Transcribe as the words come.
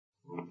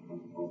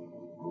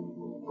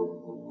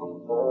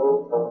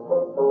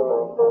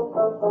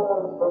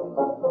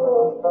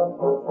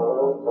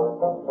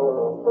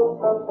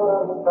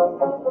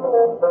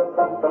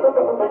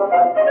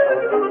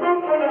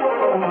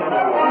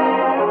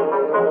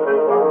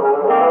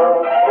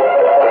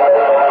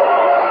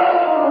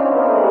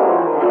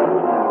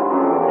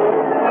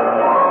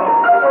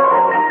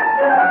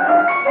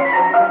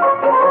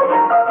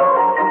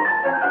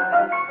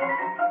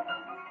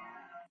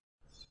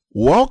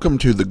Welcome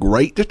to the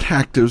Great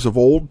Detectives of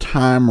Old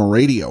Time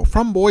Radio.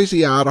 From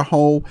Boise,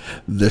 Idaho,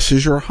 this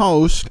is your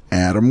host,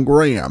 Adam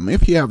Graham.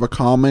 If you have a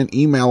comment,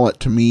 email it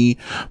to me,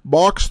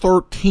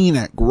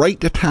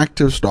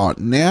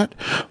 box13@greatdetectives.net.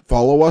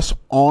 Follow us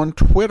on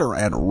Twitter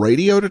at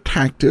Radio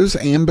Detectives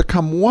and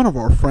become one of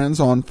our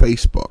friends on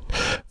Facebook,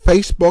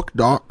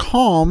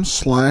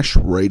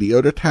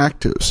 facebook.com/Radio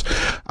Detectives.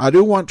 I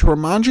do want to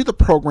remind you the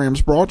program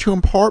is brought to you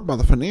in part by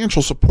the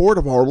financial support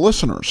of our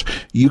listeners.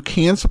 You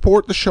can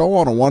support the show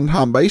on a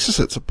one-time basis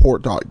at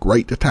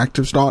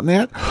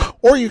support.greatdetectives.net,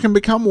 or you can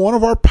become one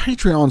of our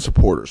Patreon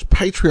supporters,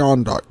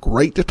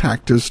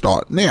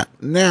 patreon.greatdetectives.net.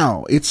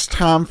 Now, it's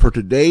time for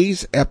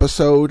today's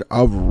episode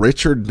of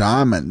Richard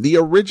Diamond. The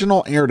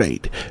original air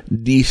date,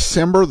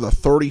 December the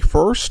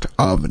 31st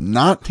of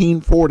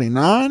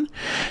 1949,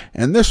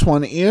 and this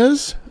one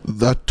is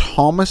the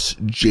Thomas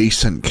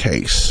Jason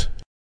case.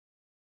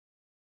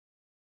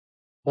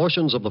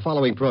 Portions of the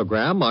following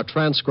program are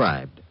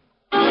transcribed.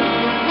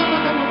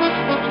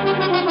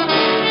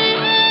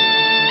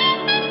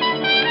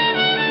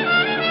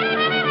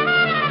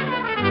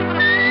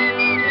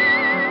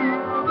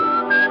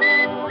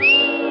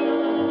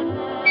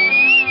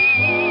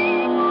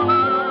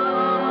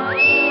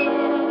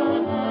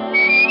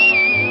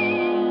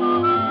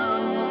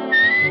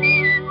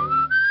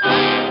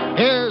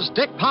 Here's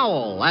Dick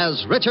Powell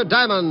as Richard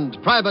Diamond,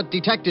 private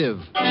detective.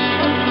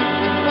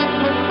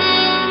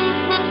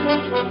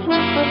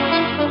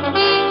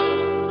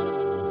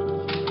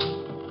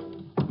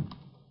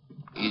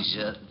 Is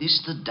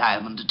this the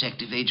Diamond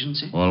Detective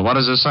Agency? Well, what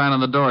does the sign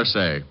on the door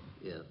say?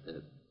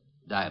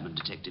 Diamond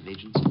Detective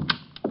Agency.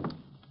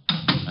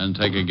 And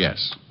take a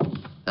guess.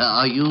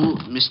 Are you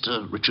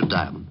Mr. Richard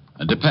Diamond?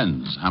 It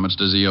depends. How much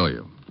does he owe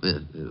you?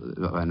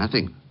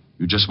 Nothing.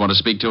 You just want to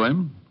speak to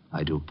him?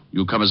 I do.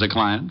 You come as a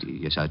client?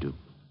 Yes, I do.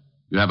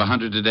 You have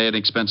 $100 a day in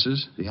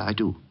expenses? Yeah, I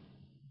do.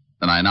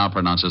 Then I now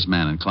pronounce this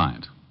man and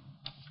client.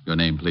 Your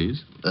name,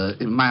 please?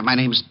 My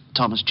name's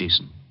Thomas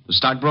Jason. The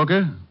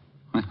stockbroker?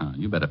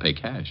 You better pay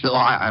cash. Oh,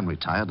 I'm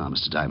retired now,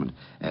 Mr. Diamond.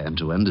 And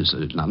to end this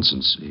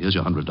nonsense, here's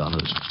your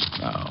 $100.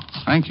 Oh,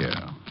 thank you.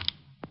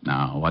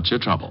 Now, what's your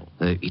trouble?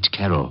 It's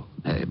Carol,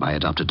 my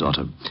adopted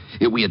daughter.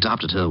 We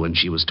adopted her when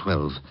she was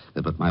 12,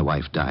 but my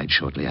wife died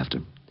shortly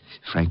after.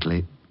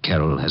 Frankly,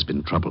 Carol has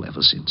been trouble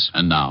ever since.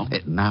 And now?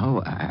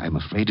 Now, I'm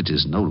afraid it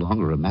is no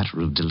longer a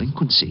matter of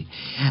delinquency.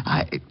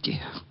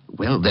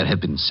 Well, there have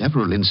been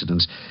several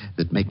incidents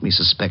that make me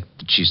suspect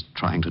that she's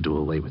trying to do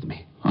away with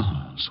me.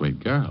 Oh,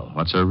 sweet girl.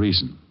 What's her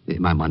reason?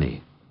 My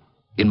money.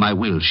 In my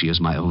will, she is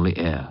my only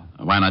heir.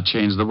 Why not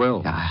change the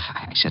will?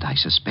 I said I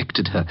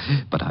suspected her,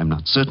 but I'm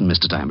not certain,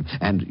 Mr. Diamond.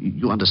 And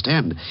you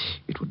understand,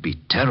 it would be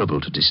terrible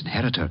to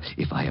disinherit her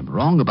if I am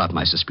wrong about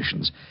my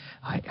suspicions.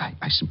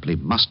 I simply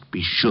must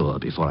be sure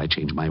before I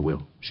change my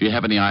will. She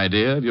have any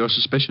idea of your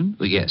suspicion?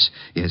 Yes.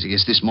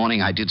 This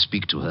morning I did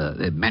speak to her.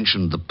 They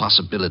mentioned the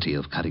possibility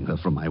of cutting her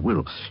from my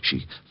will.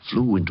 She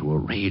flew into a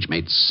rage,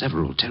 made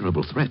several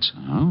terrible threats.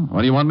 Oh,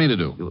 what do you want me to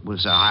do? Well,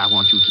 sir, I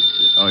want you to...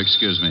 Oh,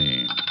 excuse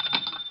me.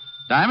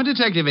 Diamond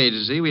Detective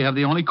Agency, we have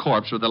the only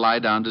corpse with a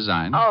lie-down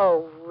design.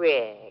 Oh,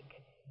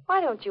 Rick.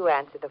 Why don't you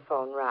answer the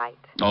phone right?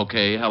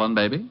 Okay, Helen,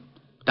 baby.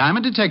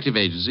 Diamond Detective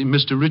Agency,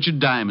 Mr. Richard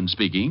Diamond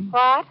speaking.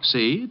 What?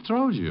 See, it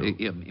throws you.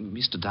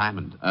 Mr.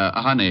 Diamond.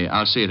 Honey,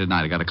 I'll see you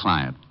tonight. I got a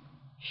client.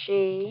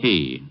 She?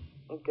 He.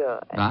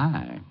 Good.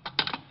 Bye.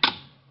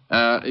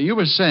 You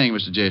were saying,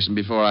 Mr. Jason,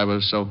 before I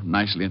was so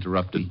nicely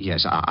interrupted.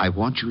 Yes, I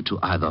want you to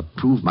either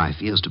prove my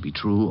fears to be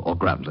true or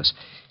groundless.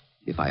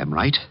 If I am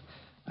right,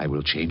 I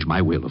will change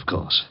my will, of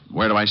course.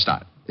 Where do I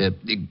start?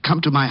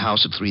 Come to my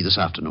house at 3 this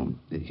afternoon.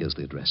 Here's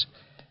the address.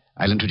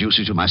 I'll introduce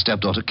you to my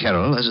stepdaughter,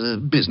 Carol, as a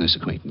business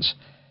acquaintance.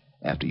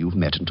 After you've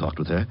met and talked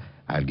with her,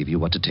 I'll give you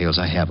what details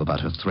I have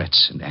about her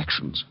threats and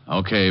actions.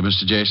 Okay,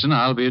 Mr. Jason,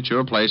 I'll be at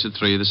your place at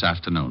 3 this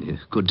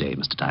afternoon. Good day,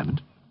 Mr.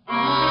 Diamond.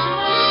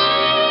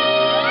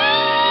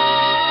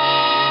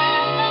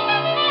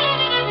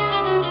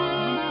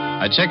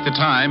 I checked the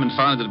time and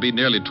found it to be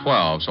nearly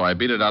 12, so I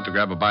beat it out to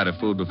grab a bite of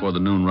food before the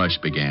noon rush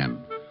began.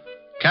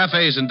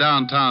 Cafes in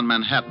downtown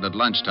Manhattan at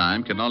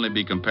lunchtime can only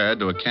be compared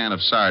to a can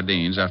of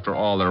sardines after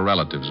all their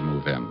relatives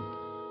move in.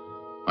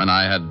 When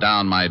I had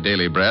downed my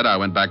daily bread, I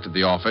went back to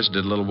the office,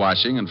 did a little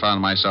washing, and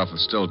found myself with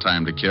still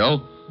time to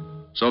kill.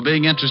 So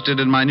being interested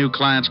in my new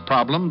client's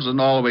problems and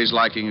always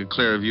liking a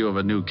clear view of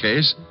a new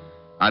case,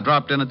 I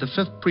dropped in at the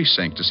 5th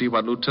Precinct to see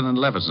what Lieutenant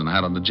Levinson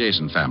had on the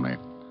Jason family.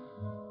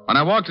 When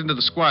I walked into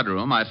the squad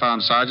room, I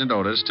found Sergeant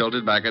Otis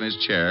tilted back in his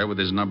chair with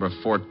his number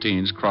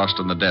 14s crossed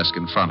on the desk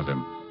in front of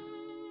him.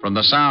 From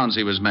the sounds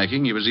he was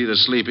making, he was either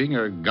sleeping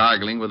or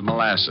gargling with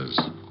molasses.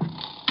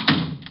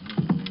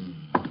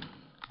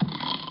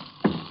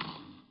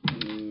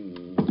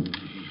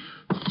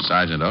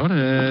 Sergeant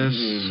Otis.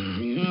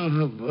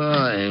 Oh,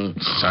 boy.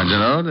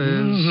 Sergeant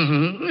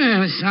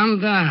Otis. Some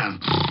down.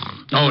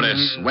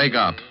 Otis, wake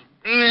up.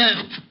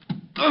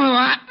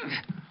 What?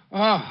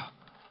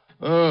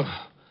 Oh,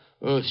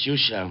 it's you,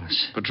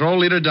 Shamus. Patrol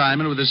Leader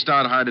Diamond with his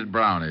stout-hearted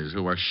brownies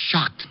who were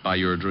shocked by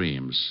your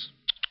dreams.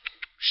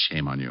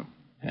 Shame on you.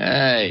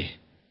 Hey,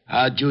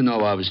 How'd you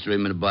know I was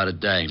dreaming about a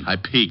dame? I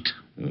peeked.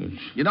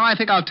 You know, I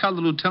think I'll tell the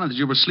lieutenant that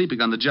you were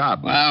sleeping on the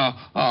job.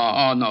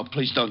 Well, no,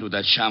 please don't do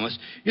that, Shamus.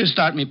 You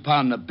start me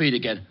pounding the beat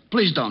again.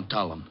 Please don't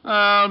tell him.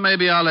 Well,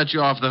 maybe I'll let you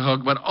off the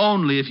hook, but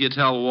only if you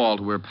tell Walt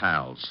we're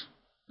pals.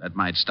 That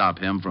might stop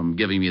him from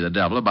giving me the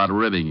devil about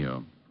ribbing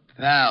you.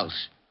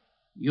 Pals?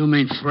 You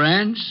mean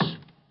friends?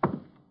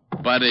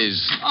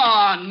 Buddies.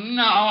 Oh,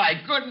 no,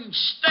 I couldn't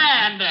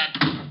stand it.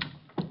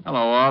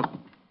 Hello, Walt.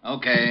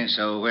 Okay,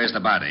 so where's the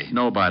body?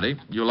 Nobody.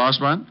 You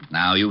lost one?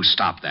 Now, you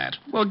stop that.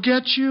 Well,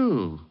 get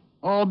you.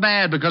 All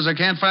mad because I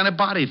can't find a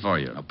body for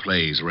you. Now,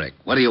 please, Rick,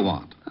 what do you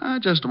want? I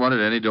just wanted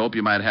any dope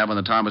you might have on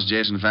the Thomas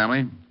Jason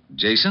family.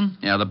 Jason?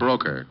 Yeah, the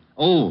broker.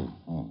 Oh,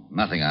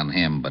 nothing on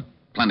him, but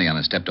plenty on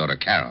his stepdaughter,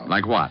 Carol.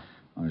 Like what?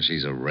 Oh,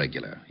 she's a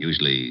regular.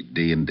 Usually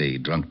D&D,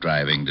 drunk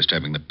driving,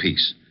 disturbing the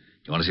peace.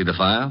 You want to see the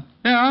file?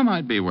 Yeah, it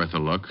might be worth a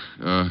look.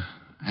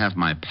 Have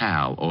my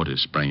pal,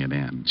 Otis, bring it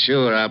in.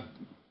 Sure,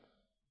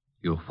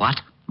 You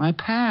what? My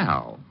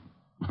pal.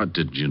 What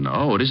did you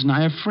know? Otis and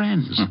I are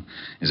friends.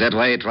 Is that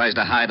why he tries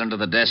to hide under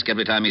the desk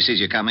every time he sees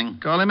you coming?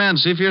 Call him in.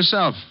 See for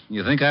yourself.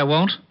 You think I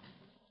won't?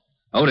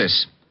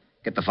 Otis,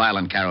 get the file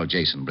on Carol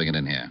Jason. Bring it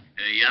in here.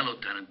 Yeah,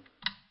 Lieutenant.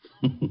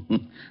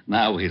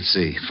 Now we'll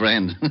see.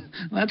 Friend,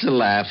 that's a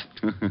laugh.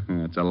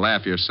 It's a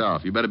laugh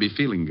yourself. You better be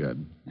feeling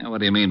good. Now, what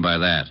do you mean by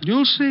that?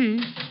 You'll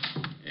see.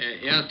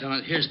 Yeah,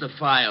 Lieutenant, here's the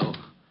file.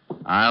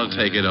 I'll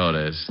take it,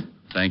 Otis.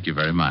 Thank you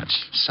very much.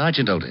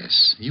 Sergeant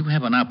Otis, you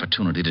have an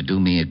opportunity to do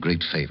me a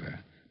great favor.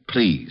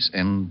 Please,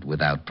 and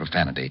without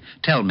profanity,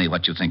 tell me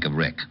what you think of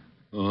Rick.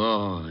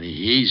 Oh,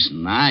 he's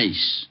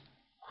nice.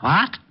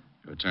 What?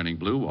 You're turning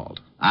blue, Walt.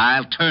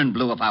 I'll turn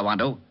blue if I want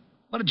to.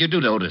 What did you do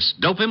to Otis?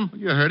 Dope him?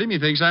 You heard him. He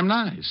thinks I'm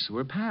nice.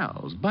 We're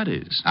pals,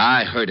 buddies.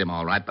 I heard him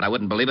all right, but I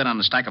wouldn't believe it on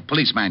the stack of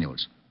police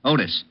manuals.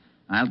 Otis,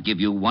 I'll give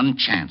you one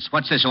chance.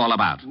 What's this all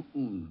about?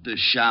 The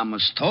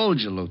Shamus told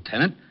you,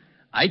 Lieutenant.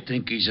 I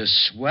think he's a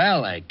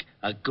swell egg.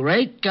 A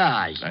great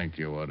guy. Thank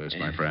you, Otis,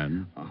 my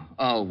friend.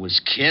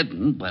 Always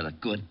kidding, but a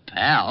good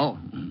pal.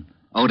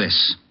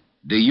 Otis,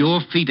 do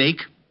your feet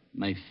ache?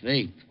 My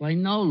feet? Why,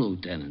 no,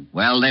 Lieutenant.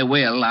 Well, they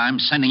will. I'm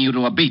sending you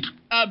to a beat.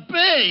 A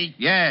beat?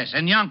 Yes,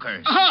 in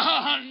Yonkers.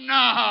 Oh, no!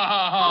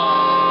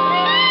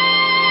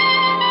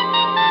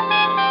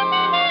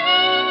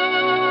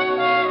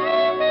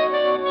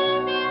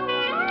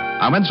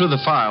 I went through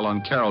the file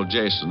on Carol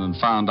Jason and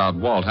found out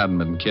Walt hadn't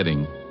been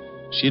kidding.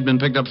 She'd been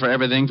picked up for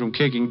everything from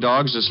kicking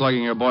dogs to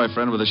slugging her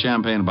boyfriend with a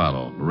champagne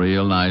bottle.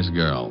 Real nice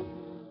girl.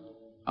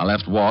 I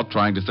left Walt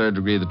trying to third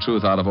degree the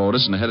truth out of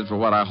Otis and headed for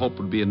what I hoped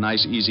would be a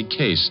nice, easy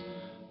case.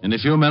 In a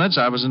few minutes,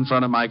 I was in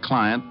front of my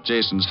client,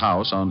 Jason's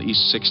house on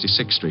East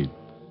 66th Street.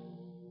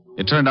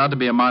 It turned out to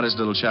be a modest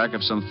little shack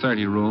of some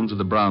 30 rooms with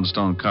a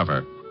brownstone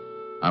cover.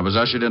 I was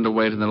ushered in to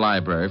wait in the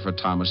library for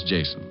Thomas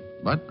Jason.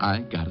 But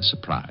I got a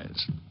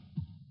surprise.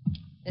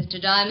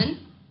 Mr. Diamond?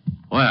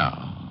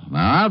 Well,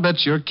 now, I'll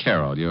bet you're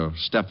Carol. Your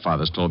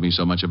stepfather's told me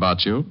so much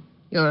about you.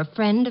 You're a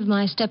friend of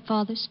my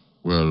stepfather's?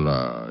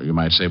 Well, you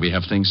might say we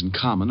have things in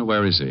common.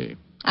 Where is he?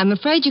 I'm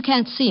afraid you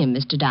can't see him,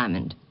 Mr.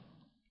 Diamond.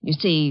 You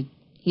see,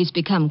 he's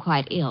become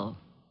quite ill.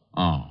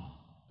 Oh,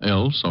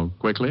 ill so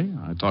quickly?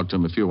 I talked to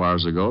him a few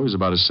hours ago. He's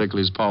about as sickly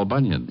as Paul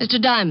Bunyan. Mr.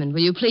 Diamond,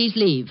 will you please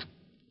leave?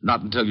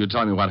 Not until you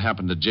tell me what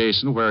happened to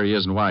Jason, where he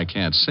is, and why I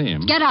can't see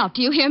him. Get out.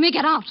 Do you hear me?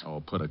 Get out.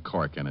 Oh, put a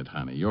cork in it,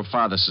 honey. Your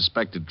father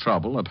suspected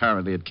trouble.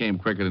 Apparently it came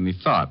quicker than he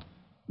thought.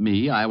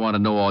 Me, I want to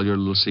know all your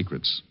little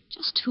secrets.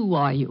 Just who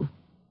are you?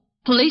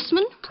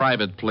 Policeman?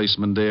 Private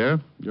policeman,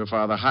 dear. Your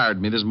father hired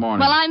me this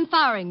morning. Well, I'm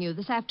firing you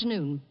this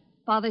afternoon.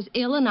 Father's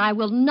ill, and I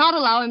will not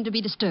allow him to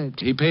be disturbed.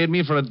 He paid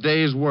me for a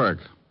day's work.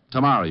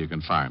 Tomorrow you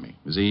can fire me.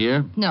 Is he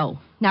here? No.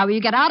 Now, will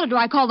you get out, or do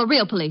I call the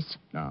real police?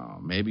 No,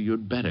 maybe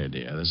you'd better,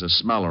 dear. There's a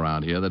smell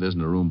around here that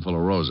isn't a room full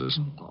of roses.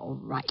 All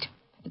right.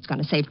 If it's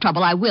going to save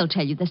trouble, I will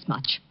tell you this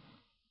much.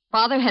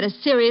 Father had a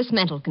serious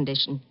mental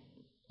condition.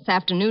 This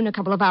afternoon, a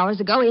couple of hours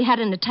ago, he had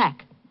an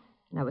attack.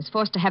 And I was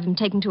forced to have him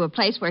taken to a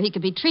place where he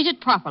could be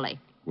treated properly.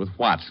 With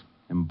what?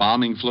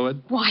 Embalming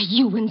fluid? Why,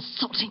 you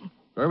insulting.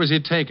 Where was he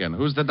taken?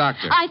 Who's the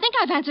doctor? I think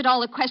I've answered all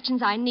the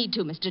questions I need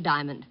to, Mr.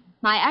 Diamond.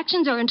 My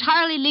actions are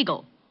entirely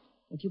legal.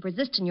 If you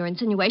persist in your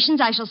insinuations,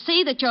 I shall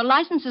see that your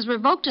license is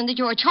revoked and that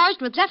you are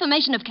charged with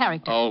defamation of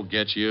character. Oh,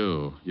 get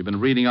you. You've been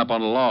reading up on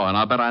the law, and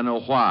I'll bet I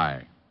know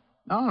why.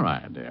 All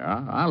right, dear.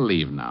 I'll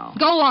leave now.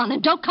 Go on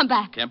and don't come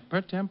back.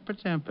 Temper, temper,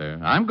 temper.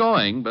 I'm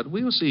going, but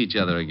we'll see each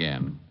other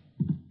again.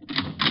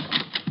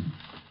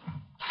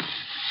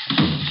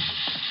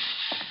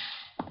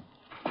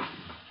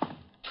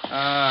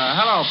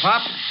 Hello,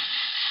 Pop.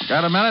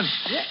 Got a minute?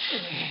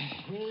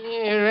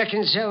 I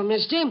reckon so,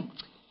 mister.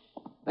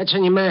 What's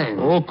on your mind?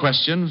 Oh,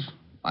 questions.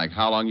 Like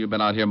how long you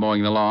been out here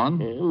mowing the lawn?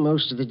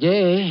 Most of the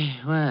day.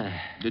 Why?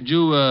 Did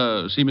you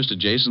see Mr.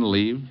 Jason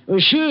leave? Oh,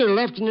 sure.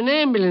 Left in an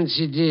ambulance,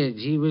 he did.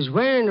 He was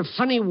wearing a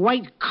funny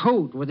white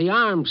coat with the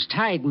arms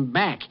tied in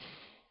back.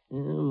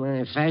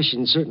 My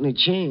fashion certainly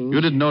changed.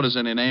 You didn't notice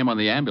any name on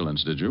the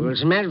ambulance, did you? Well,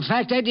 as a matter of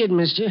fact, I did,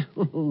 mister.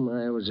 Oh,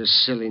 my, it was a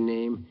silly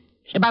name.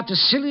 About the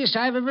silliest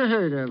I've ever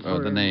heard of.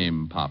 Oh, the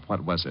name, Pop.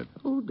 What was it?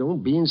 Oh,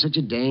 don't be in such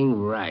a dang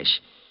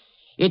rush.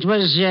 It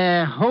was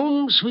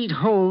Home Sweet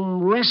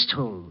Home Rest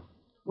Home.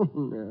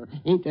 No,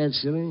 ain't that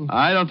silly?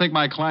 I don't think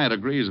my client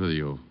agrees with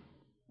you.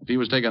 If he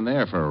was taken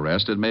there for a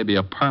rest, it may be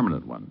a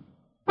permanent one.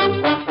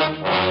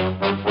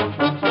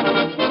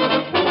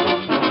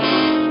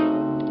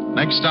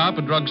 Next stop,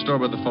 a drugstore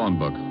with a phone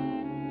book.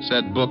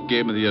 Said book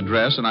gave me the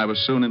address, and I was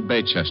soon in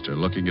Baychester,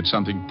 looking at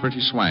something pretty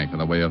swank in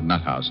the way of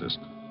nut houses.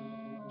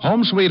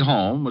 Home Sweet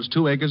Home was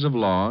 2 acres of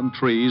lawn,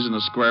 trees, and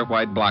a square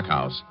white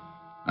blockhouse,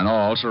 and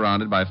all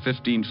surrounded by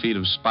 15 feet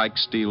of spiked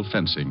steel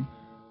fencing.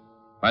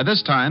 By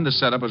this time, the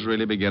setup was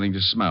really beginning to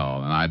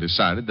smell, and I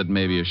decided that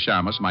maybe a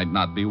shamus might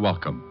not be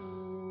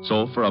welcome.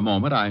 So for a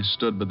moment, I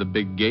stood by the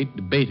big gate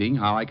debating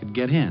how I could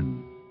get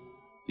in.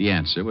 The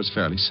answer was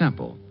fairly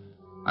simple.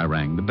 I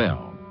rang the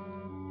bell.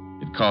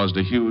 It caused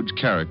a huge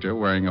character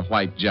wearing a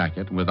white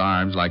jacket and with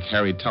arms like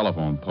hairy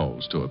telephone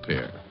poles to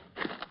appear.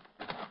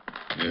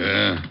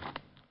 Yeah?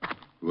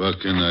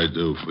 What can I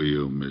do for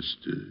you,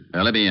 mister?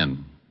 Let me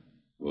in.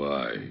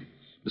 Why?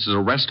 This is a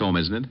rest home,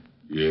 isn't it?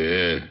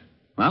 Yeah.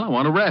 Well, I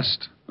want to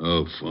rest.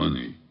 Oh,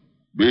 funny.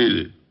 Beat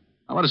it.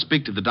 I want to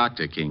speak to the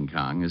doctor, King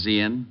Kong. Is he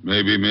in?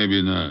 Maybe,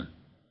 maybe not.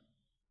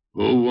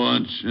 Who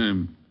wants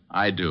him?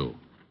 I do.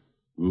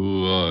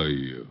 Who are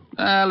you?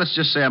 Let's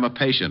just say I'm a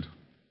patient.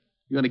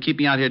 You going to keep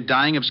me out here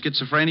dying of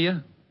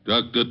schizophrenia?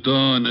 Dr.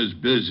 Thorne is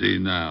busy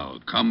now.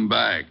 Come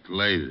back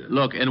later.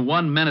 Look, in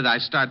 1 minute I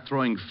start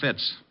throwing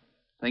fits.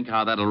 Think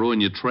how that'll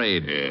ruin your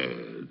trade. Yeah,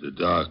 the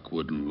doc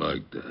wouldn't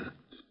like that.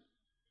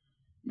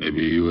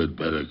 Maybe you had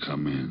better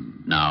come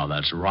in. Now,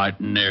 that's right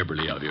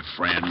neighborly of you,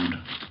 friend.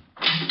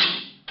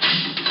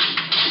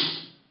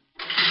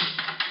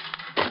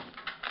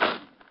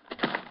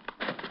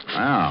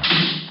 Wow.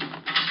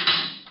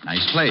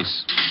 Nice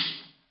place.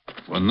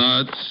 For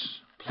nuts?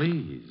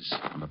 Please.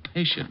 I'm a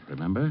patient,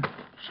 remember?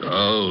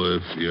 So,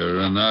 if you're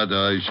a nut,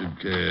 I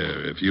should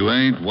care. If you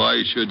ain't,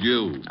 why should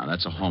you? Now,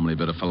 that's a homely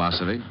bit of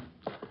philosophy.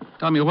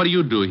 Tell me, what do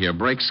you do here?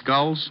 Break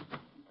skulls?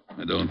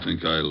 I don't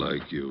think I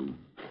like you.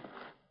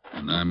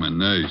 And I'm a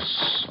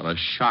nurse. What a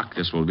shock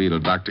this will be to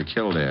Dr.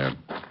 Kildare.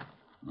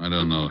 I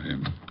don't know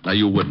him. Now,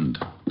 you wouldn't.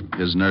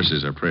 His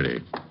nurses are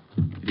pretty.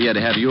 If he had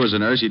to have you as a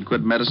nurse, he'd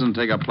quit medicine and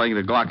take up playing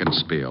the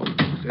glockenspiel.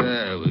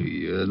 Sally,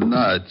 you're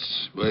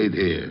nuts. Wait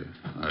here.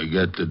 I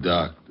get the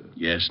doctor.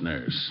 Yes,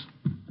 nurse.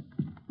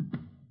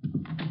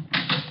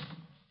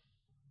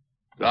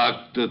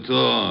 Dr.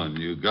 Thorne,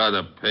 you got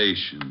a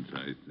patient,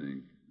 I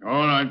think.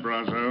 All right,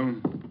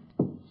 Brazo.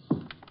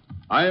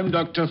 I am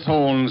Dr.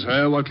 Thorne,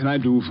 sir. What can I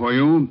do for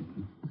you?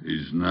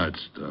 He's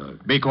nuts,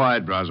 Doc. Be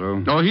quiet,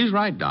 Brazo. Oh, he's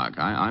right, Doc.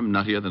 I'm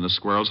nuttier than a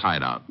squirrel's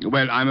hideout.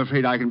 Well, I'm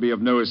afraid I can be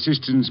of no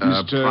assistance,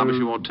 Mr. Promise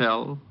you won't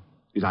tell?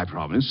 Did I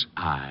promise?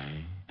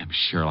 I am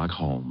Sherlock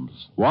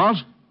Holmes. What?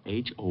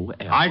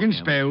 H-O-L. I can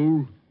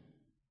spell.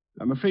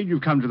 I'm afraid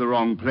you've come to the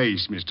wrong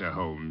place, Mr.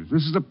 Holmes.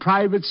 This is a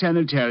private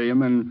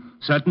sanitarium, and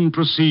certain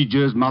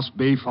procedures must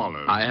be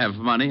followed. I have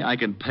money, I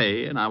can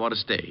pay, and I want to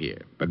stay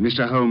here. But,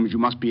 Mr. Holmes, you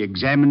must be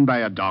examined by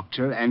a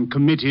doctor and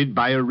committed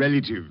by a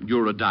relative.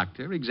 You're a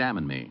doctor.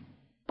 Examine me.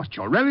 But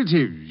your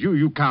relative,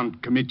 you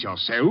can't commit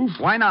yourself.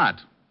 Why not?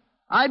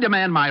 I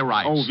demand my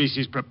rights. Oh, this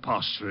is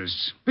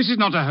preposterous. This is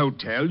not a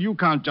hotel. You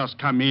can't just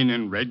come in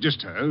and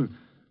register.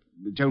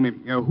 Tell me,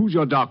 who's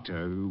your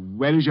doctor?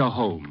 Where is your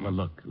home? Well,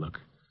 look.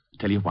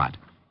 Tell you what.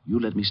 You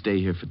let me stay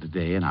here for the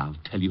day, and I'll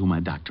tell you who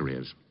my doctor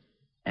is.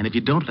 And if you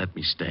don't let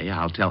me stay,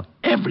 I'll tell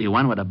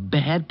everyone what a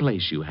bad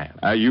place you have.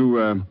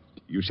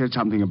 You said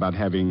something about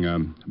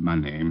having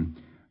money.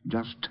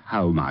 Just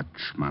how much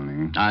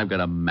money? I've got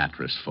a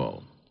mattress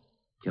full.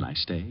 Can I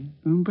stay?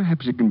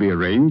 Perhaps it can be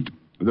arranged.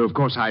 Though, of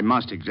course, I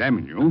must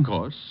examine you. Of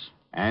course.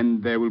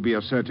 And there will be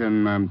a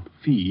certain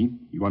fee,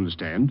 you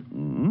understand?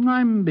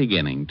 I'm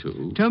beginning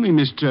to. Tell me,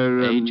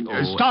 Mr.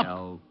 H-O-L...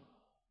 Stop!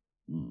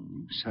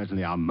 You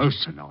certainly are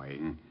most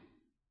annoying.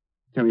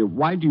 Tell me,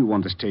 why do you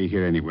want to stay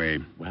here anyway?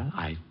 Well,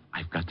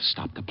 I've got to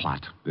stop the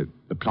plot.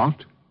 The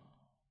plot?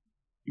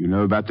 You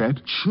know about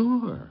that?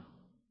 Sure.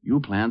 You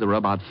plan to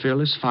rub out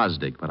Fearless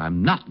Fosdick, but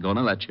I'm not going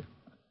to let you.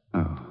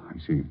 Oh, I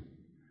see.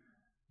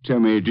 Tell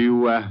me, do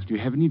you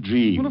have any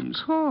dreams? Well, of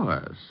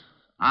course.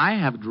 I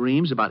have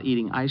dreams about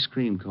eating ice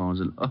cream cones,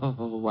 and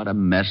oh, what a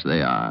mess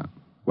they are.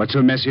 What's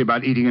so messy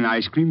about eating an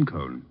ice cream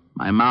cone?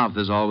 My mouth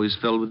is always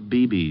filled with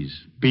BBs.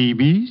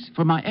 BBs?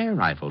 For my air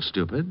rifle,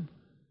 stupid.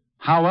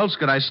 How else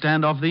could I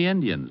stand off the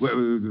Indians?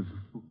 Well,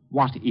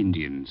 what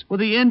Indians? Well,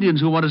 the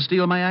Indians who want to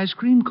steal my ice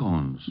cream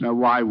cones. Now,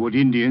 why would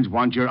Indians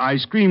want your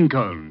ice cream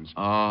cones?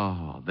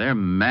 Oh, they're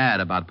mad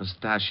about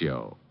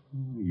pistachio.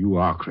 You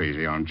are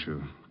crazy, aren't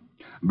you?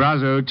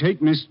 Brazo, take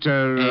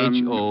Mr.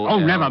 H-O-L. Oh,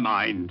 never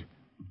mind.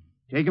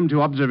 Take him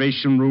to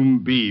observation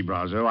room B,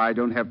 Brazo. I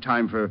don't have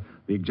time for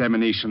the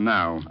examination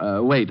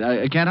now. Wait,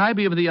 can't I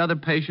be with the other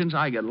patients?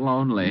 I get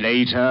lonely.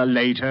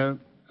 Later.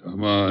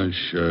 Come on,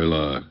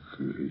 Sherlock.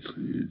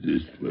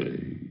 This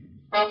way.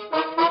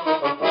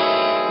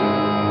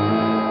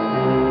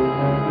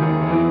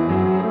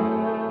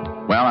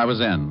 Well, I was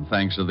in,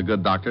 thanks to the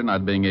good doctor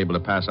not being able to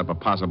pass up a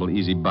possible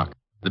easy buck.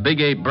 The big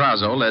ape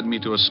Brazo led me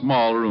to a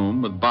small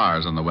room with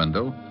bars on the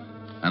window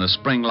and a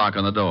spring lock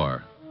on the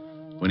door.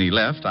 When he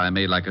left, I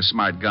made like a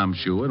smart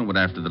gumshoe and went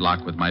after the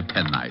lock with my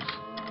penknife.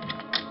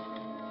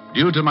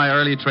 Due to my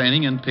early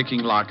training in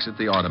picking locks at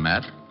the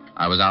automat,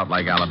 I was out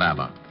like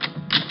Alabama.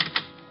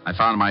 I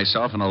found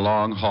myself in a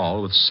long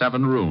hall with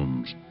 7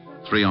 rooms,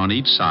 3 on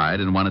each side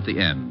and 1 at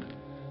the end.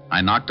 I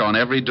knocked on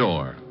every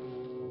door.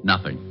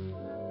 Nothing.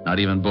 Not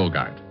even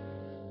Bogart.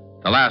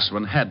 The last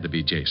one had to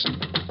be Jason.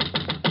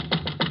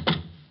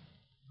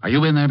 Are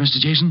you in there, Mr.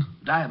 Jason?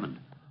 Diamond.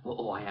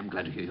 Oh, I am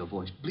glad to hear your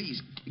voice.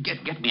 Please,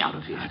 get me out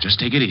of here. Just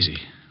take it easy.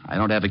 I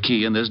don't have a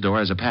key, and this door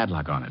has a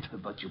padlock on it.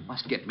 But you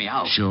must get me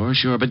out. Sure,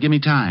 but give me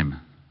time.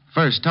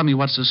 First, tell me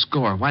what's the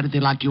score. Why did they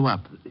lock you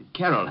up?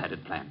 Carol had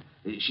it planned.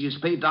 She has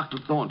paid Dr.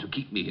 Thorne to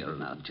keep me here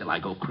until I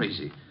go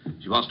crazy.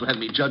 She wants to have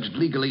me judged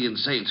legally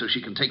insane so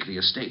she can take the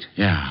estate.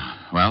 Yeah,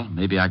 well,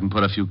 maybe I can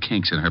put a few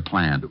kinks in her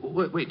plan.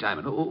 Wait,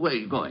 Diamond. Where are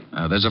you going?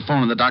 There's a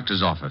phone in the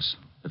doctor's office.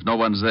 If no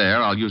one's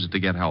there, I'll use it to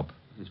get help.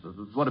 Yes, but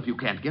what if you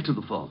can't get to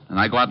the phone? And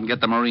I go out and get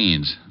the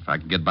Marines. If I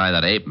can get by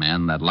that ape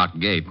man, that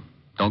locked gate.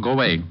 Don't go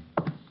away.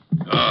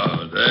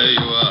 Oh, there you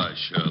are,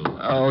 Sherlock.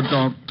 Oh,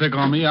 don't pick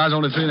on me. I was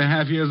only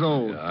 3.5 years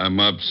old. I'm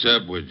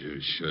upset with you,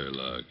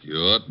 Sherlock. You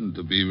oughtn't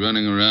to be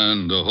running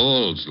around the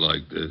halls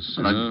like this.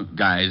 A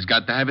guy's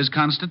got to have his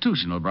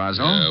constitutional, Brazo.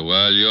 Yeah,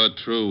 well, you're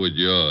through with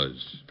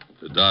yours.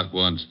 The doc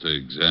wants to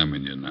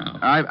examine you now.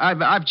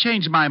 I've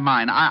changed my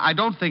mind. I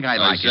don't think I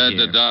like it here. I said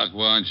the doc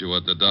wants you.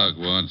 What the doc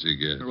wants, he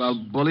gets. Well,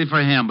 bully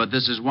for him, but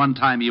this is one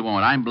time he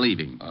won't. I'm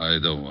leaving. I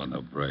don't want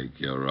to break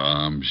your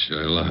arm,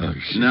 Sherlock.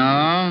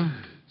 No?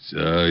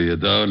 So you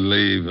don't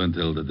leave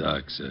until the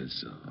doc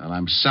says so. Well,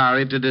 I'm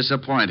sorry to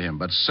disappoint him,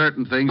 but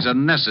certain things are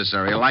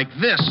necessary, like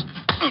this.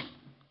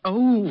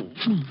 Oh.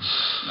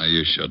 Now,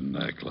 you shouldn't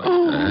act like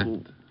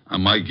that. I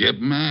might get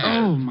mad.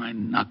 Oh, my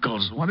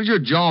knuckles. What is your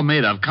jaw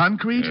made of,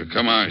 concrete?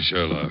 Come on,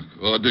 Sherlock.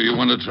 Or do you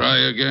want to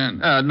try again?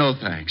 No,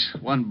 thanks.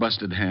 One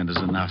busted hand is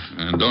enough.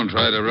 And don't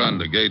try to run.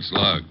 The gate's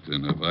locked.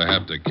 And if I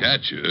have to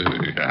catch you,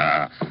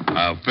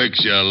 I'll fix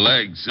your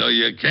legs so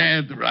you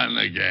can't run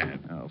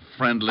again. Oh,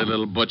 friendly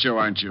little butcher,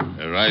 aren't you?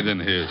 Right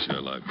in here,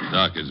 Sherlock. The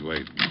doc is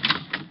waiting.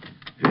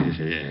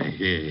 Here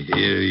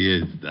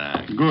he is,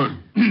 Doc. Good.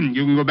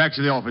 You can go back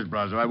to the office,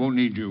 Brazo. I won't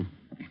need you.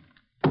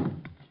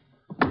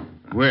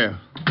 Well,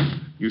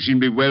 you seem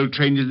to be well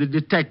trained as a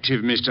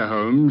detective, Mr.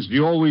 Holmes. Do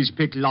you always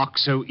pick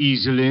locks so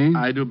easily?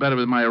 I do better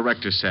with my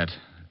erector set.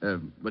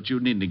 But you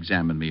needn't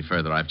examine me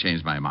further. I've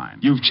changed my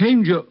mind. You've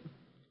changed your...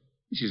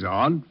 This is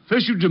odd.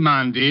 First you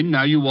demand in,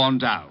 now you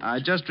want out. I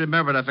just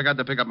remembered I forgot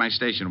to pick up my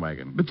station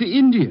wagon. But the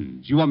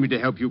Indians, you want me to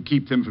help you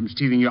keep them from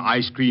stealing your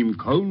ice cream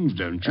cones,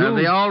 don't you?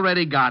 They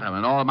already got them,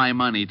 and all my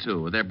money,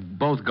 too. They're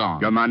both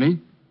gone. Your money?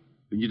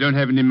 You don't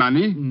have any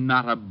money?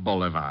 Not a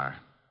bolivar.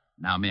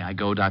 Now, may I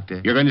go, Doctor?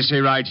 You're going to stay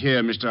right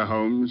here, Mr.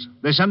 Holmes.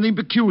 There's something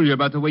peculiar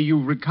about the way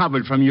you've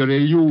recovered from your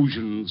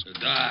illusions. The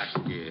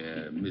doc,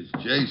 Miss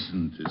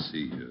Jason to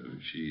see you.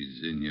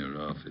 She's in your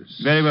office.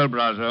 Very well,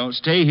 Brazo.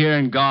 Stay here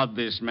and guard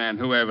this man,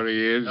 whoever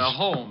he is.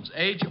 Holmes,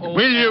 H-O...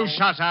 Will you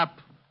shut up?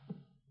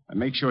 And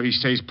make sure he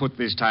stays put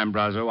this time,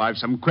 Brazo. I have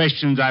some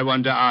questions I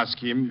want to ask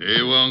him.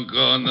 He won't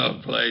go no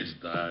place,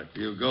 Doc.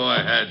 You go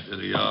ahead to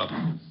the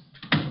office.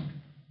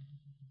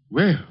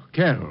 Well,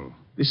 Carol...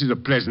 This is a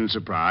pleasant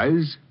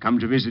surprise. Come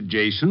to visit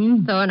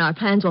Jason. Thorne, our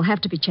plans will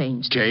have to be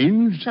changed.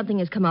 Changed? Something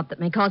has come up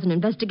that may cause an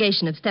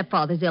investigation of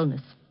stepfather's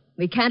illness.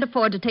 We can't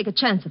afford to take a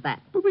chance of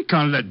that. But we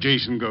can't let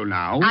Jason go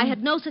now. I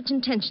had no such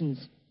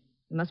intentions.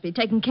 He must be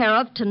taken care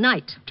of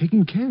tonight.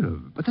 Taken care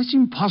of? But that's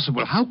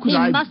impossible. How could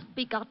I... He must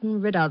be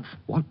gotten rid of.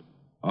 What?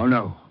 Oh,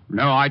 no.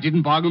 No, I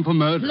didn't bargain for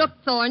murder. Look,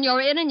 Thorne, you're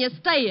in and you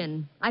stay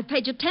in. I've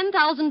paid you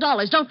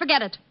 $10,000. Don't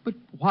forget it. But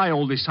why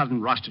all this sudden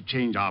rush to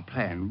change our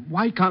plan?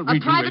 Why can't we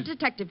A private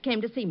detective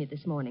came to see me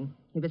this morning.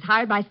 He was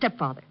hired by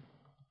stepfather.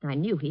 I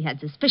knew he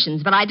had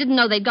suspicions, but I didn't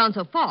know they'd gone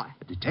so far.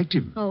 A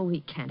detective? Oh, he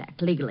can't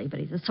act legally,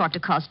 but he's the sort to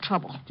cause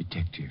trouble.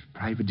 Detective,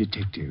 private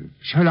detective.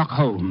 Sherlock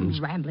Holmes.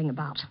 He's rambling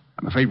about.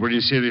 I'm afraid we're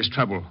in serious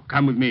trouble.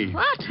 Come with me.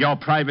 What? Your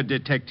private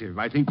detective.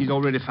 I think he's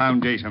already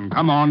found Jason.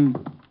 Come on.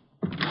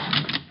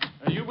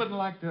 You wouldn't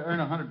like to earn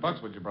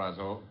 $100, would you,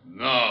 Brazo?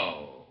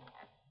 No.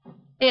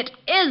 It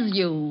is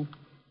you,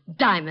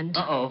 Diamond.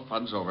 Uh-oh,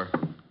 fun's over.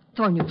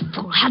 Thorne, you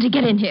fool. How'd you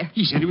get in here?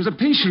 He said he was a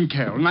patient,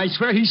 Carol, and I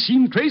swear he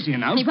seemed crazy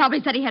enough. He probably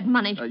said he had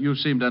money. You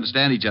seem to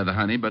understand each other,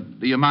 honey, but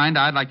do you mind?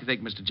 I'd like to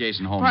take Mr.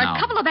 Jason home For now. a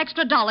couple of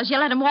extra dollars, you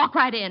let him walk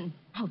right in.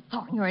 Oh,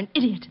 Thorne, you're an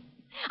idiot.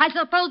 I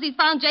suppose he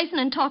found Jason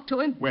and talked to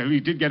him. Well, he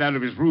did get out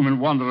of his room and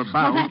wander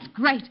about. Well, that's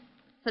great.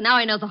 So now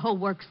he knows the whole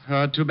works.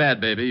 Too bad,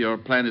 baby. Your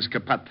plan is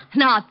kaput.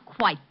 Not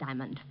quite,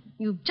 Diamond.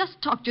 You've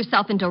just talked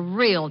yourself into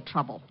real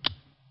trouble.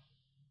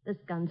 This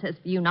gun says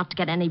for you not to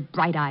get any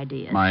bright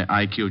ideas. My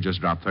IQ just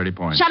dropped 30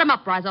 points. Shut him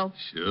up, Brazo.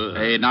 Sure.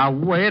 Hey, now,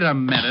 wait a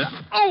minute.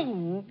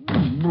 Oh!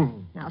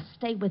 Now,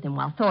 stay with him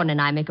while Thorne and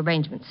I make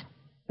arrangements.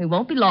 We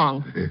won't be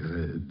long.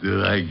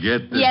 Do I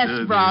get the... Yes,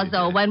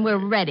 Brazo, when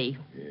we're ready.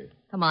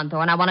 Come on,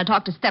 Thorne. I want to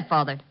talk to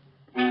stepfather.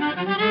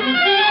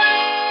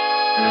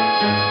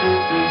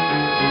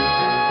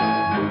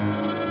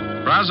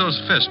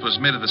 Brazo's fist was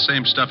made of the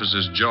same stuff as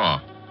his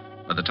jaw.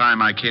 By the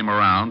time I came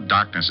around,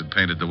 darkness had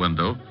painted the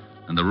window,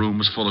 and the room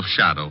was full of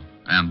shadow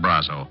and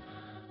Brazo.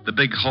 The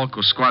big hulk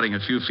was squatting a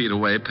few feet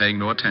away, paying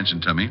no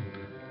attention to me.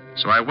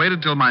 So I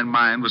waited till my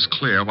mind was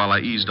clear while I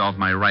eased off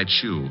my right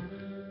shoe.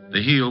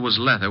 The heel was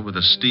leather with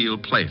a steel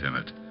plate in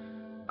it.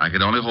 I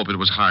could only hope it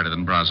was harder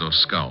than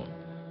Brazo's skull.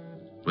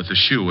 With the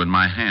shoe in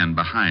my hand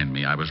behind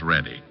me, I was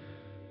ready.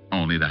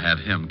 Only to have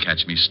him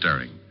catch me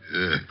stirring.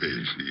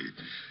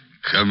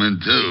 Coming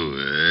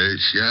to,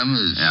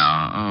 Shamus?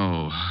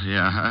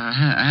 Yeah.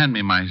 Hand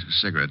me my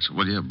cigarettes,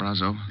 will you,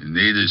 Brazo?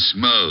 Need a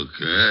smoke,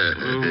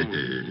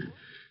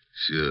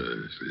 Sure.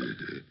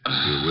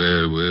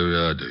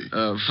 Where are they?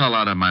 Fell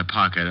out of my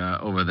pocket,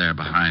 over there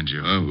behind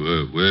you.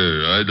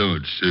 Where? I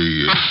don't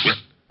see it.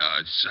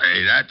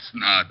 Say, that's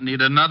not...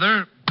 Need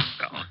another?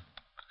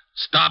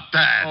 Stop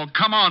that. Oh,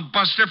 come on,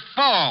 Buster,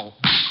 fall.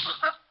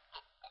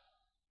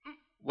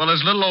 Well,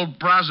 is little old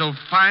Brazo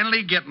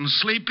finally getting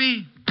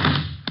sleepy?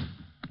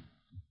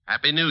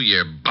 Happy New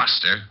Year,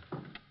 Buster.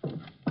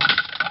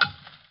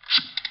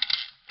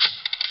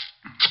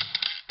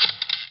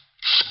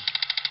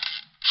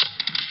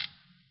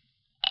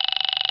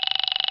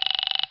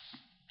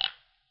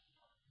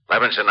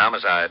 Levinson,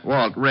 homicide.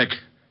 Walt, Rick,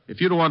 if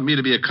you don't want me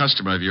to be a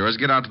customer of yours,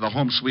 get out to the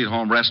Home Sweet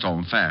Home Rest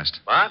Home fast.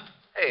 What?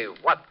 Hey,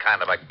 what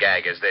kind of a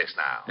gag is this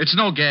now? It's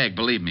no gag,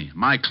 believe me.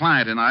 My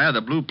client and I are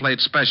the blue plate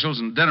specials,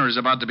 and dinner is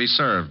about to be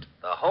served.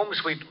 The Home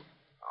Sweet...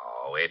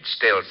 Oh, it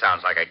still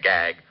sounds like a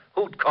gag.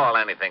 Who'd call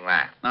anything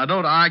that? Now,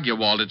 don't argue,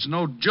 Walt. It's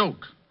no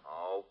joke.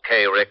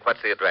 Okay, Rick,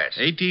 what's the address?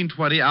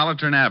 1820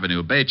 Allerton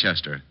Avenue,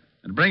 Baychester.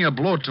 And bring a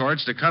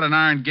blowtorch to cut an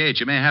iron gate.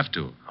 You may have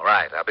to. All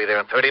right, I'll be there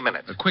in 30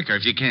 minutes. Quicker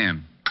if you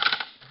can.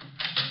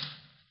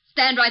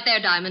 Stand right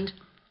there, Diamond,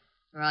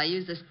 or I'll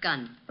use this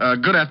gun.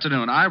 Good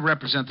afternoon. I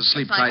represent the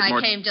Sleep Looks like Tight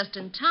I came just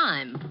in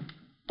time.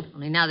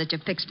 Only now that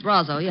you've fixed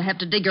Brazo, you have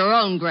to dig your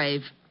own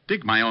grave.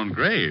 Dig my own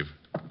grave?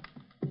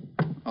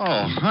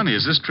 Oh, honey,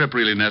 is this trip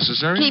really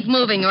necessary? Keep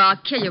moving, or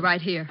I'll kill you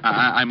right here.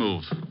 I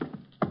move.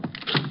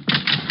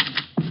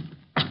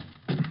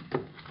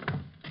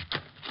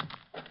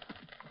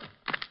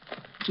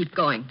 Keep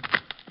going.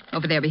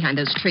 Over there behind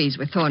those trees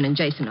where Thorne and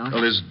Jason are.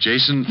 Well, is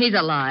Jason... He's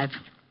alive,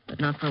 but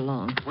not for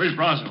long. Where's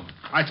Brazo?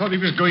 I thought he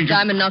was going to...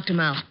 Diamond knocked him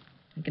out.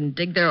 They can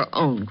dig their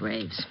own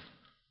graves.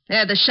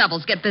 There, the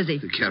shovels. Get busy.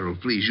 Carol,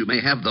 please, you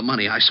may have the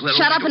money. I swear...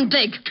 Shut up and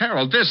dig.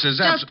 Carol, this is...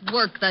 Just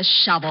work the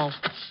shovel.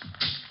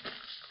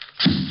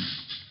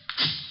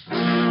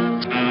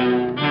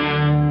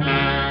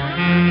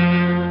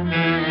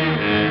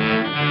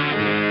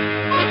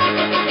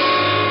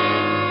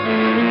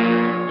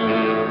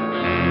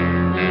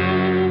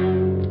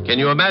 Can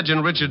you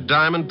imagine Richard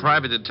Diamond,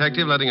 private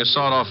detective, letting a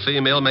sawed-off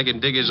female make him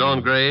dig his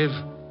own grave?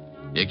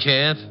 You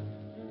can't?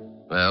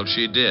 Well,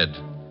 she did.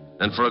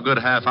 And for a good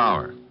half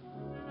hour.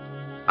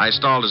 I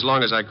stalled as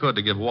long as I could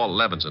to give Walt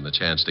Levinson a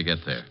chance to get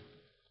there.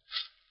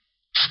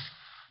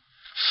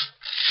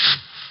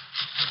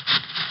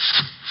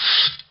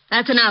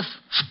 That's enough.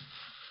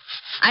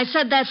 I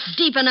said that's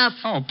deep enough.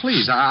 Oh,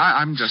 please,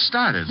 I'm just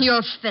started.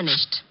 You're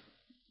finished.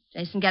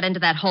 Jason, get into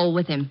that hole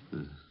with him.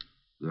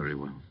 Very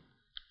well.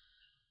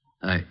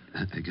 I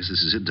guess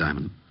this is it,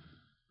 Diamond.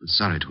 I'm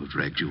sorry to have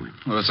dragged you in.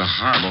 Well, that's a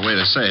horrible way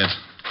to say it.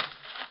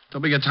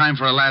 Don't we get time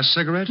for a last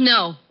cigarette?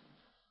 No.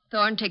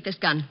 Thorne, take this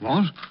gun.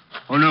 What?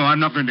 Oh, no, I'm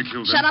not going to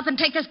kill them. Shut up and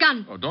take this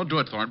gun. Oh, don't do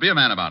it, Thorne. Be a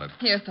man about it.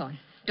 Here, Thorne.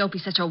 Don't be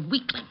such a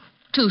weakling.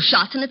 2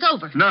 shots and it's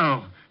over.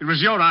 No, it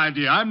was your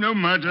idea. I'm no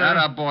murderer.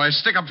 Atta boy.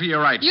 Stick up for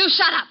your rights. You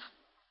shut up.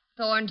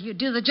 Thorne, do you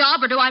do the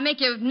job or do I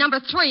make you number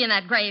 3 in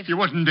that grave? You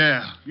wasn't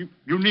there. You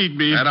need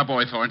me. Atta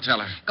boy, Thorne. Tell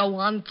her. Go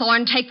on,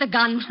 Thorne. Take the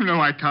gun.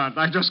 No, I can't.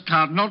 I just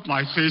can't. Not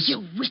like this. You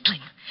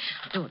weakling.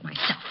 I'll do it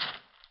myself.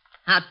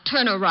 Now,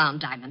 turn around,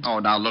 Diamond. Oh,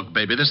 now, look,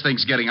 baby, this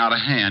thing's getting out of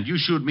hand. You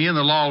shoot me and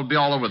the law will be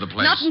all over the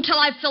place. Not until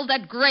I've filled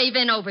that grave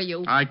in over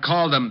you. I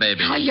called him,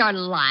 baby. Oh, you're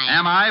lying.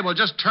 Am I? Well,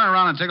 just turn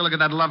around and take a look at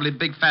that lovely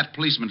big fat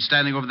policeman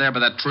standing over there by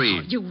that tree.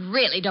 Oh, you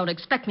really don't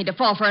expect me to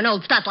fall for an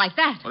old stud like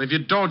that. Well, if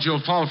you don't,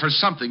 you'll fall for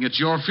something. It's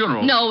your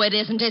funeral. No, it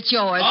isn't. It's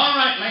yours. All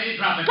right, lady,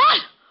 drop it. What?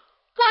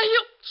 Why,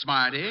 you...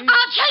 Smarty.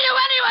 I'll kill you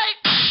anyway.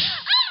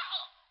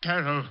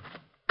 Carol.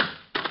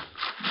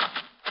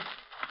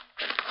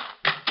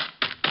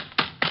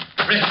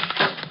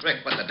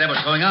 Rick, what the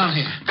devil's going on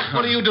here?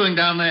 What are you doing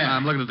down there?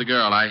 I'm looking at the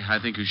girl. I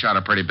think you shot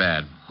her pretty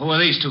bad. Who are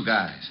these 2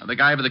 guys? The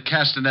guy with the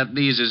castanet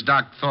knees is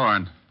Doc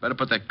Thorne. Better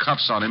put the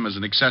cuffs on him as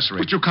an accessory.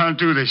 But you can't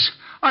do this.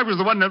 I was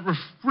the one that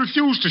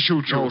refused to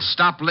shoot you. Oh,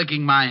 stop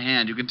licking my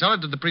hand. You can tell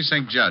it to the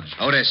precinct judge.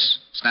 Otis,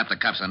 snap the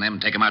cuffs on them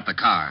and take them out the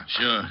car.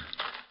 Sure.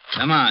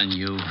 Come on,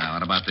 you. Now,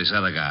 what about this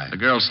other guy? The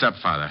girl's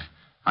stepfather.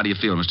 How do you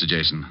feel, Mr.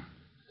 Jason?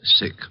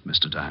 Sick,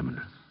 Mr. Diamond.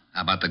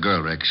 How about the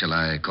girl, Rick? Shall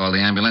I call the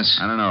ambulance?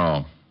 I don't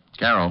know.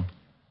 Carol.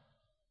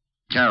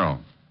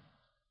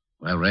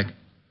 Well, Rick?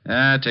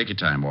 Take your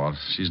time, Walt.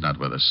 She's not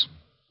with us.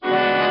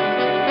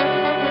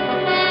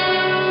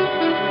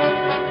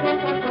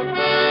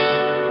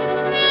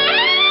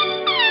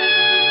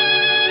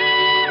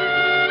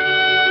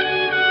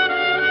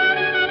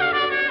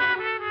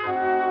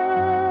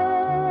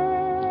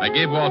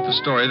 gave Walt the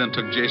story, then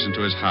took Jason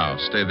to his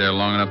house. Stayed there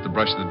long enough to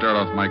brush the dirt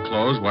off my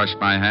clothes, wash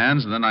my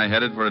hands, and then I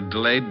headed for a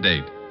delayed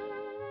date.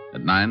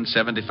 At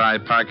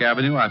 975 Park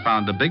Avenue, I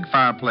found a big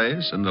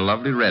fireplace and a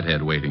lovely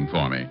redhead waiting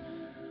for me.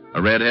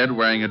 A redhead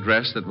wearing a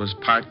dress that was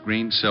part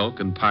green silk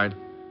and part...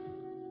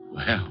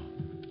 Well...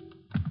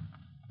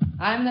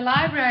 I'm the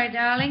library,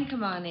 darling.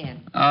 Come on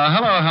in.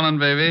 Hello, Helen,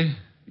 baby.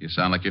 You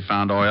sound like you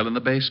found oil in the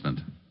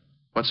basement.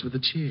 What's with the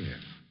cheer?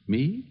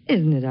 Me?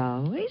 Isn't it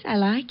always? I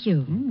like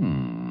you.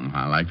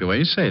 I like the way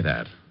you say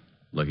that.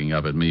 Looking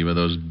up at me with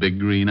those big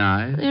green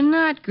eyes. They're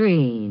not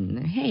green.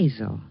 They're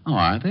hazel. Oh,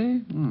 are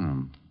they?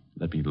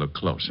 Let me look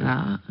closer.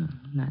 Not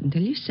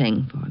until you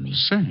sing for me.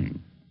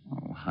 Sing?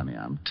 Oh, honey,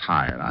 I'm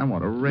tired. I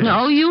want to rest.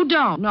 No, you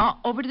don't. No,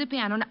 over to the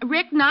piano. No,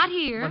 Rick, not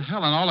here. But,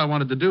 Helen, all I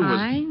wanted to do was...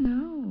 I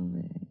know,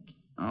 Rick.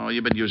 Oh,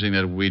 you've been using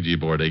that Ouija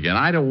board again.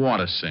 I don't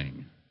want to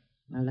sing.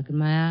 Now look in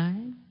my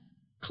eyes.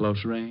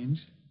 Close range?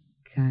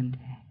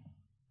 Contact.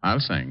 I'll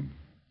sing.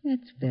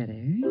 That's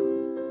better.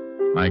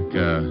 Like,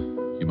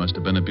 you must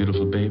have been a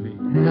beautiful baby.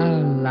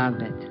 Oh, love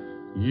it.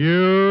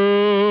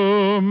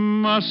 You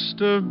must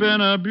have been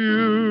a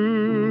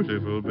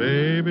beautiful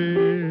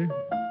baby.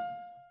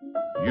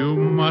 You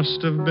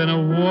must have been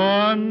a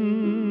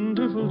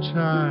wonderful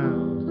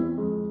child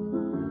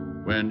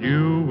when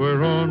you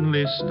were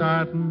only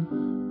starting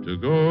to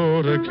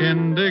go to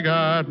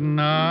kindergarten.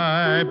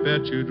 I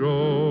bet you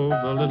drove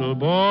the little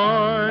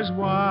boys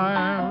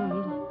wild.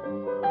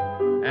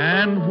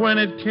 And when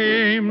it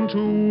came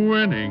to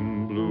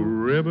winning blue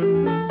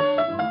ribbons,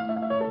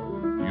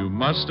 you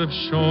must have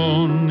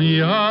shown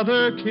the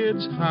other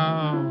kids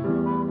how.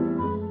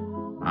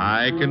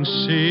 I can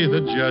see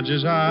the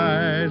judge's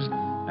eyes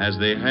as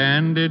they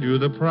handed you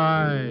the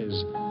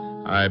prize.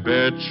 I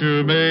bet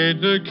you made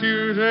the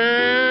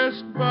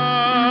cutest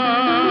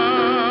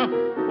bow.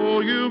 Oh,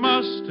 you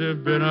must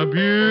have been a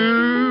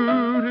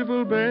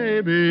beautiful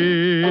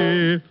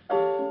baby.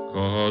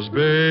 'Cause,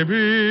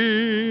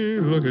 baby,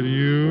 look at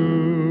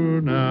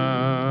you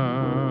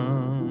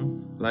now.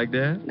 Like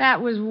that?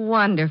 That was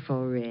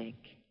wonderful, Rick.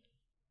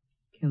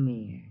 Come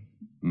here.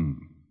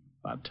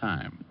 About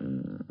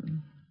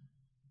time.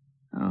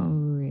 Oh,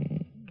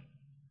 Rick.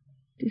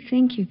 Do you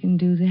think you can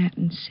do that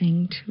and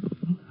sing, too?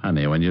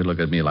 Honey, when you look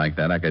at me like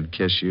that, I could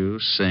kiss you,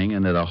 sing,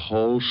 and knit a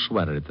whole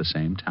sweater at the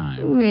same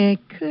time.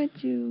 Rick, could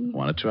you?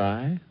 Want to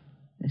try?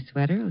 The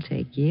sweater will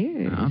take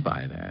years. I'll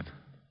buy that.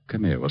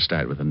 Come here, we'll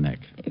start with the neck.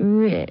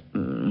 Rick.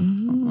 You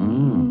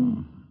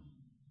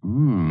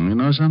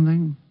know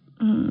something?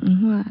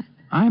 What?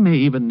 I may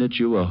even knit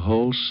you a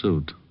whole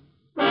suit.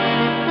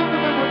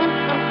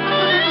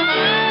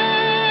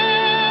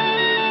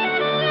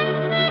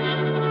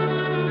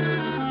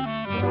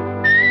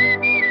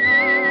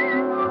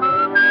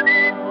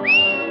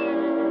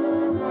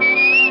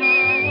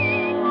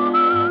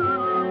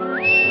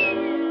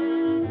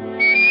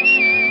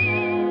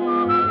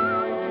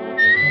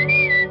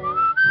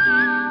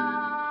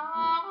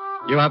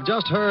 You have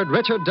just heard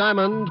Richard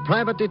Diamond,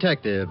 Private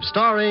Detective,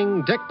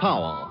 starring Dick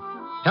Powell.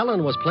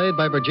 Helen was played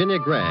by Virginia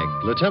Gregg,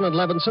 Lieutenant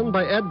Levinson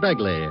by Ed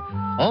Begley.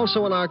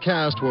 Also in our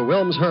cast were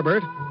Wilms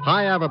Herbert,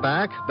 Hy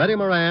Averback, Betty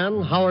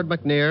Moran, Howard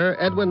McNear,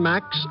 Edwin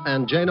Max,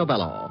 and Jay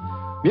Novello.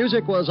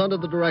 Music was under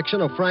the direction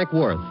of Frank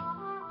Worth.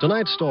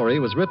 Tonight's story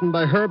was written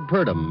by Herb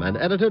Purdom and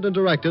edited and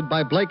directed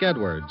by Blake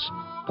Edwards.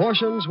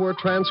 Portions were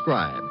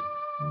transcribed.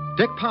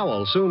 Dick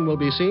Powell soon will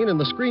be seen in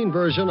the screen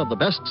version of the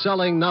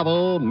best-selling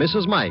novel,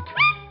 Mrs. Mike.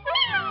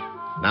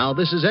 Now,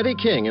 this is Eddie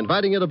King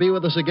inviting you to be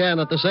with us again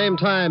at the same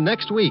time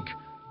next week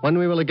when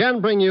we will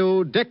again bring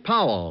you Dick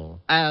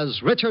Powell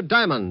as Richard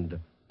Diamond,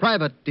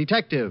 Private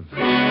Detective.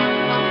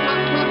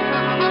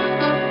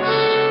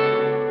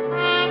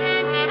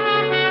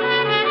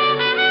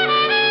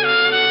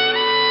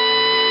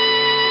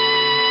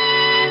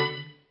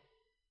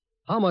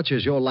 How much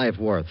is your life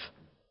worth?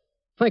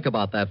 Think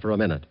about that for a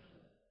minute.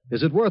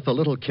 Is it worth a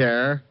little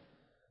care?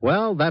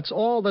 Well, that's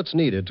all that's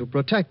needed to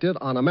protect it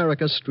on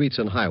America's streets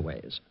and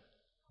highways.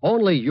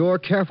 Only your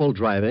careful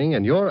driving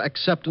and your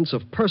acceptance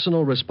of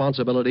personal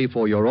responsibility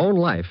for your own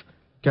life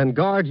can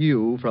guard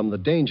you from the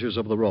dangers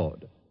of the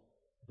road.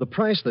 The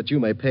price that you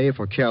may pay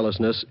for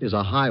carelessness is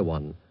a high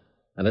one,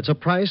 and it's a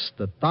price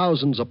that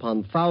thousands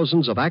upon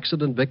thousands of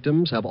accident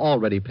victims have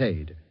already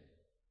paid.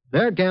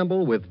 Their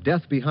gamble with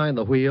death behind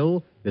the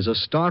wheel is a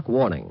stark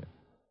warning.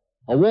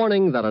 A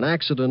warning that an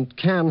accident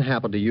can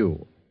happen to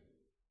you.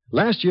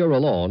 Last year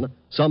alone,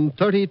 some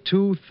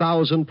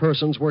 32,000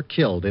 persons were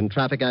killed in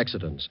traffic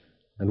accidents,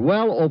 and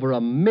well over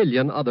 1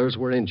 million others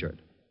were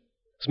injured.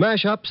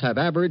 Smash-ups have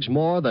averaged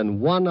more than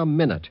 1 a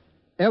minute,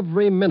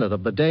 every minute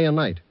of the day and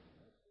night.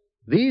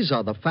 These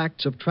are the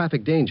facts of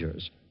traffic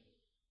dangers.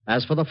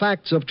 As for the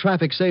facts of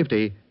traffic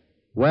safety,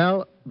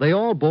 well, they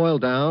all boil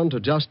down to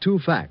just 2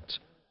 facts.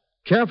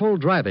 Careful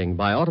driving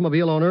by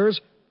automobile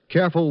owners,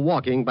 careful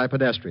walking by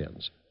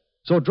pedestrians.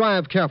 So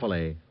drive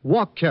carefully,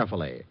 walk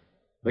carefully.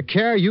 The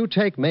care you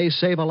take may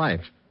save a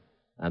life,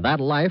 and that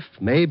life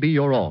may be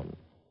your own.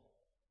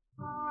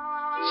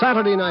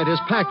 Saturday night is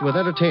packed with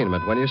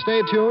entertainment when you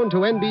stay tuned to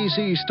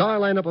NBC's star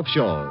lineup of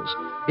shows.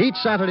 Each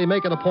Saturday,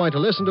 make it a point to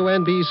listen to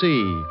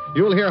NBC.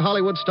 You'll hear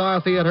Hollywood Star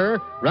Theater,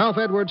 Ralph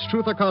Edwards'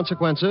 Truth or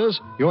Consequences,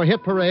 Your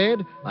Hit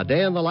Parade, A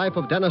Day in the Life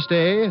of Dennis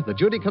Day, The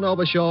Judy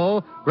Canova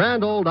Show,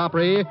 Grand Ole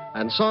Opry,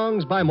 and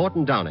songs by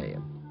Morton Downey.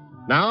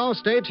 Now,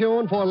 stay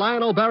tuned for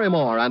Lionel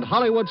Barrymore and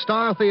Hollywood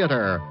Star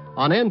Theater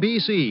on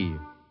NBC.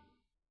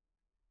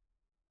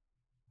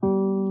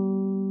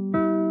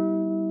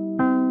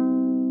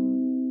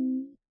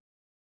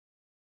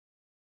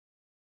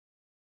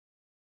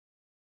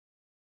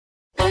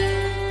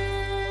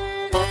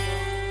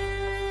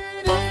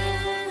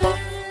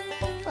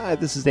 Hi,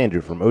 this is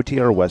Andrew from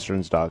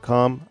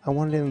OTRWesterns.com. I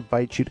wanted to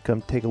invite you to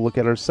come take a look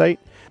at our site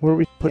where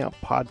we put out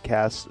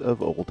podcasts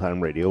of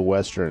old-time radio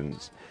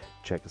westerns.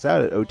 Check us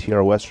out at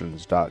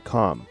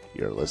OTRWesterns.com.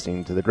 You're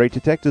listening to The Great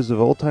Detectives of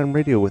Old Time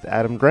Radio with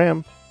Adam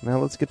Graham. Now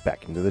let's get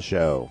back into the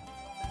show.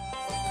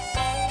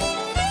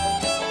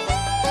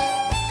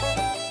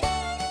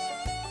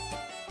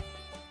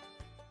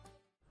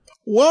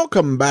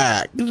 Welcome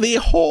back. The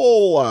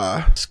whole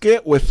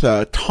skit with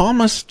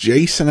Thomas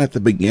Jason at the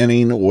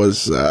beginning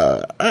was,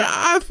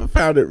 I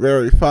found it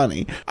very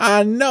funny.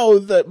 I know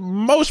that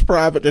most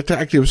private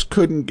detectives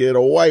couldn't get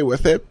away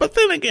with it, but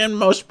then again,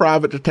 most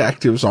private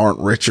detectives aren't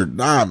Richard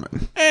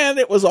Diamond. And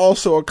it was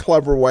also a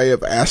clever way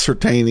of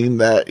ascertaining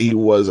that he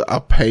was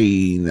a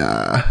paying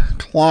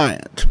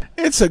client.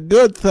 It's a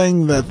good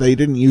thing that they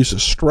didn't use a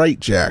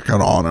straitjacket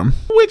on him,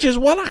 which is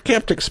what I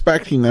kept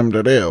expecting them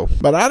to do.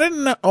 But I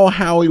didn't know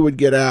how he would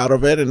get out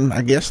of it, and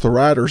I guess the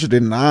writers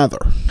didn't either.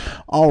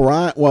 All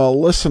right, well,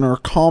 listener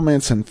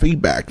comments and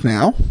feedback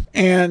now.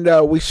 And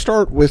we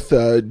start with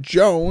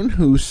Joan,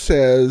 who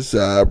says,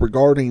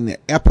 regarding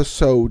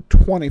episode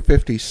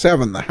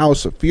 2057, The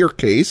House of Fear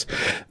case,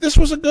 this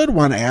was a good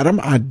one,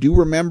 Adam. I do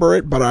remember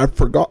it, but I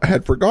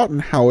had forgotten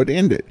how it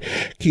ended.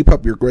 Keep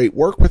up your great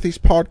work with these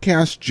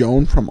podcasts,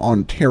 Joan from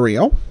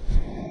Ontario.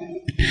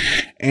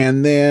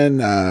 And then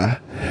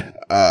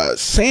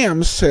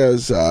Sam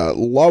says,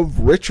 love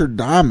Richard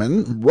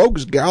Diamond.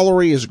 Rogues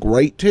Gallery is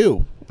great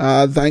too.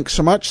 Thanks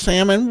so much,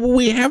 Sam. And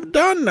we have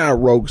done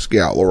Rogues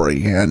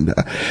Gallery, and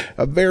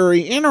a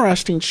very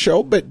interesting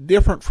show, but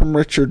different from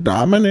Richard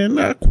Diamond in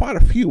quite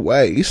a few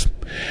ways.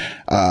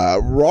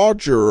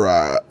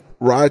 Roger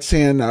writes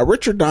in,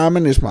 Richard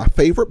Diamond is my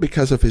favorite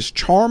because of his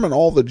charm and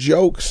all the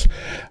jokes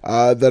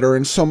that are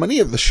in so many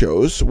of the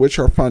shows, which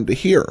are fun to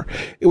hear.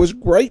 It was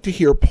great to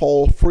hear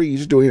Paul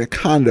Frees doing a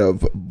kind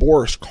of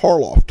Boris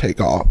Karloff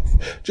takeoff.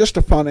 Just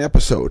a fun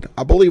episode.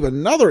 I believe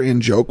another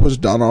in-joke was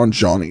done on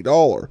Johnny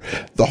Dollar,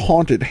 the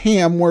haunted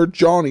ham, where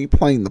Johnny,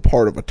 playing the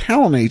part of a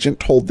talent agent,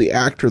 told the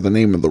actor the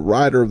name of the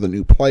writer of the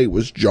new play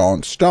was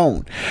John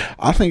Stone.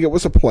 I think it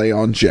was a play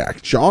on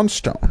Jack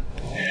Johnstone.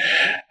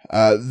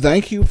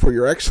 Thank you for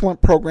your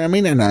excellent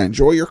programming, and I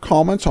enjoy your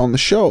comments on the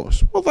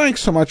shows. Well,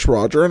 thanks so much,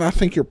 Roger, and I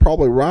think you're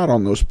probably right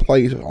on those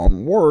plays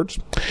on words.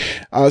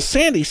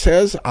 Sandy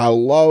says, I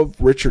love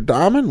Richard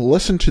Diamond.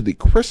 Listen to the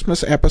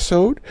Christmas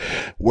episode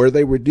where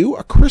they would do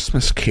A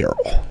Christmas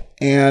Carol.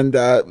 And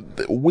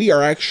we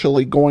are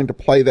actually going to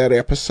play that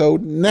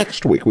episode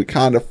next week. We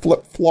kind of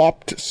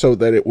flip-flopped so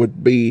that it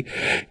would be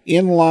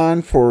in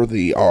line for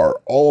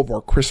all of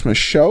our Christmas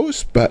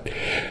shows. But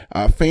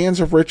fans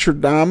of Richard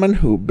Diamond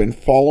who've been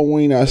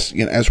following us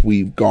as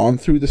we've gone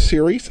through the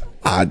series,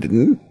 I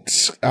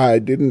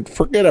didn't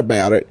forget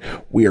about it.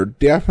 We are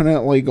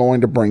definitely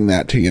going to bring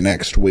that to you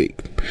next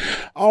week.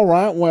 All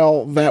right,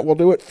 well, that will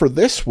do it for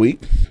this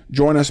week.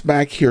 Join us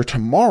back here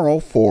tomorrow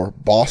for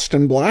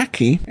Boston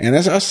Blackie. And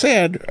as I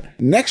said,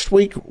 next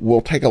week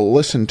we'll take a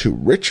listen to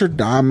Richard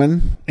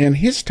Diamond and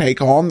his take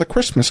on The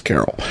Christmas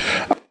Carol.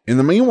 In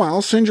the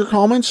meanwhile, send your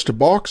comments to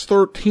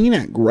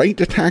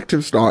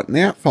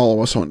box13@greatdetectives.net.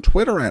 Follow us on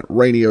Twitter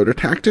 @Radio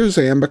Detectives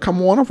and become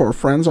one of our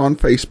friends on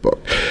Facebook.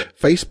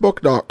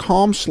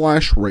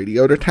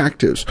 Facebook.com/Radio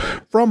Detectives.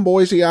 From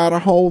Boise,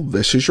 Idaho,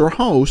 this is your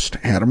host,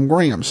 Adam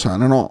Graham,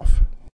 signing off.